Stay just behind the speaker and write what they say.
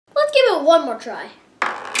it one more try.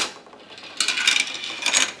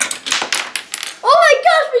 Oh my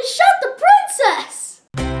gosh, we shot the princess!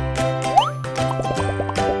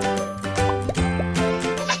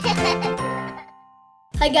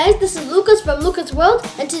 Hi guys, this is Lucas from Lucas World,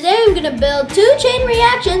 and today I'm going to build 2 chain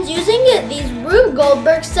reactions using these Rube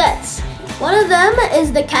Goldberg sets. One of them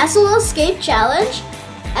is the Castle Escape challenge,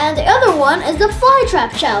 and the other one is the Fly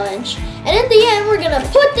Trap challenge. And in the end, we're going to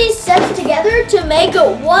put these sets together to make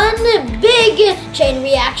one big chain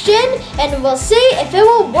reaction, and we'll see if it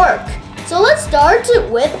will work. So let's start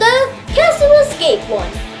with the Castle Escape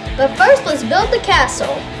one. But first, let's build the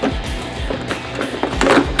castle.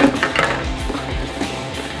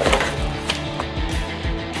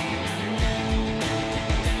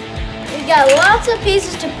 We got lots of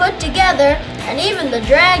pieces to put together, and even the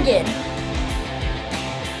dragon.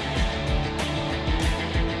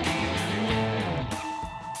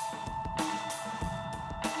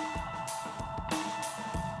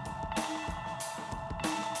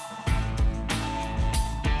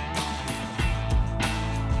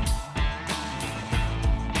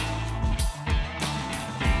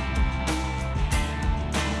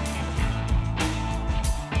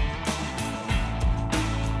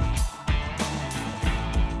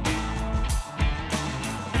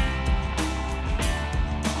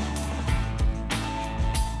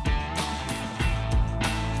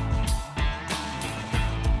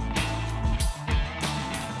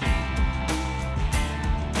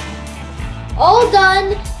 All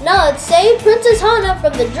done. Now let's save Princess Hana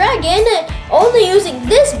from the dragon only using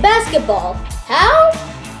this basketball. How?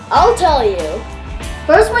 I'll tell you.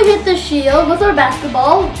 First we hit the shield with our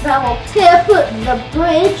basketball that will tip the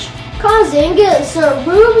bridge, causing Sir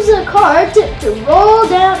Rube's cart to roll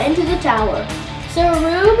down into the tower. Sir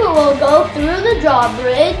Rube will go through the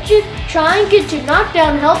drawbridge, trying to knock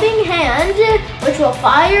down Helping Hand, which will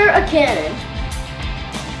fire a cannon.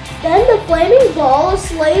 Then the flaming ball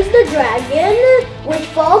slays the dragon, which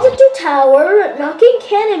falls into tower, knocking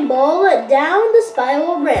Cannonball down the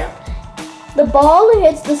spiral ramp. The ball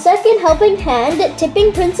hits the second Helping Hand,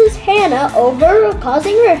 tipping Princess Hana over,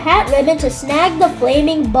 causing her hat ribbon to snag the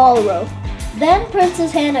flaming ball rope. Then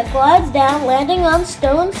Princess Hana glides down, landing on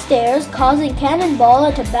stone stairs, causing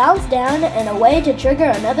Cannonball to bounce down and a way to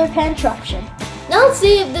trigger another contraption. Now let's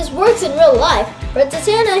see if this works in real life. Princess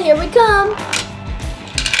Hana, here we come.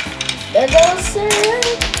 There goes Sarah.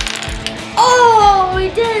 Oh, we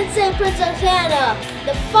didn't save Princess Hana.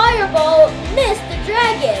 The fireball missed the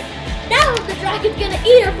dragon. Now the dragon's gonna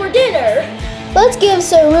eat her for dinner. Let's give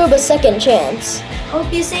Sir Rube a second chance.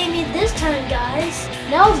 Hope you save me this time, guys.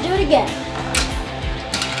 Now let's do it again.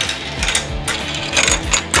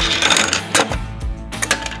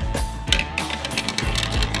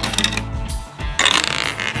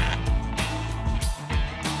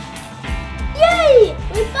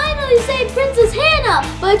 We finally saved Princess Hana,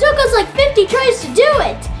 but it took us like 50 tries to do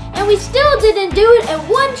it. And we still didn't do it in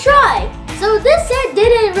one try. So this set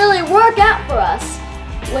didn't really work out for us,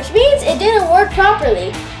 which means it didn't work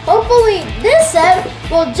properly. Hopefully this set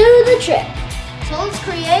will do the trick. So let's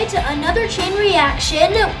create another chain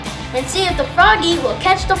reaction and see if the froggy will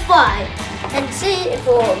catch the fly and see if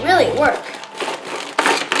it will really work.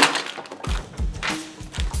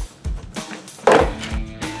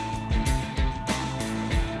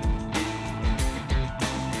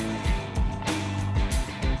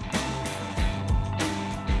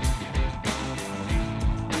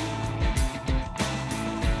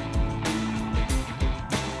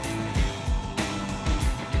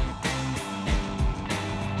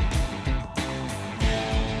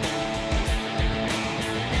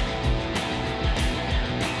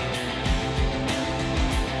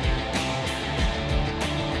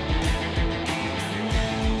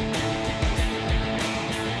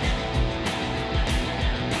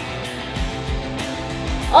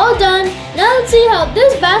 All done. Now let's see how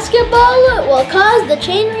this basketball will cause the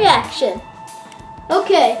chain reaction.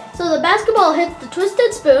 Okay, so the basketball hits the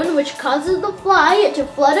twisted spoon, which causes the fly to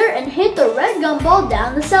flutter and hit the red gumball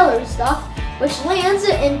down the celery stalk, which lands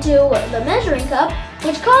into the measuring cup,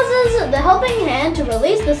 which causes the Helping Hand to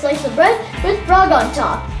release the slice of bread with frog on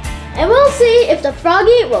top. And we'll see if the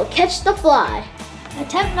froggy will catch the fly.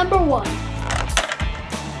 Attempt number 1.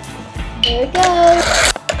 There it goes.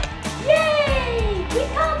 Yay! We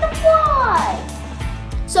caught the fly!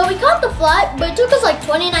 So we caught the fly, but it took us like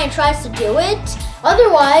 29 tries to do it.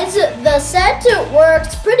 Otherwise, the set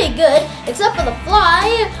works pretty good, except for the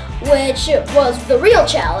fly, which was the real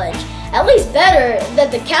challenge. At least better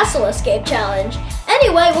than the Castle Escape challenge.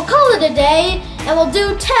 Anyway, we'll call it a day, and we'll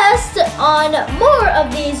do tests on more of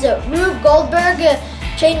these Rube Goldberg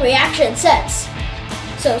chain reaction sets.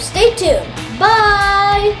 So stay tuned.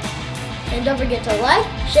 Bye! And don't forget to like,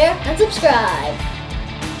 share, and subscribe.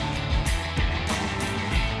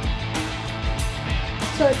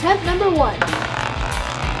 So attempt number 1.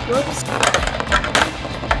 Whoops.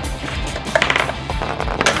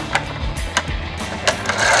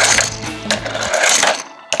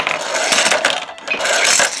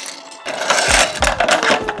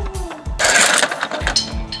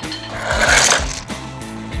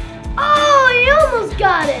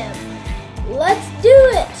 Got him! Let's do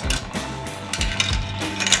it!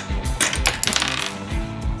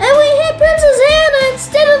 And we hit Princess Anna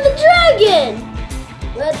instead of the dragon!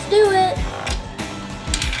 Let's do it!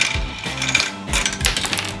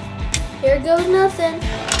 Here goes nothing.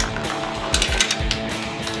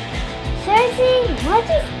 Cersei, why'd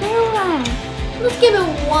you stay around? Let's give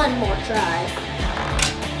it one more try.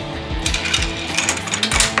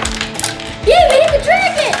 Yeah, we hit the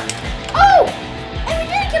dragon! Oh!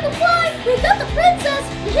 The fly, we got the princess,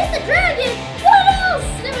 we hit the dragon. What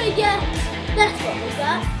else did we get? That's what we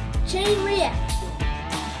got. Chain react.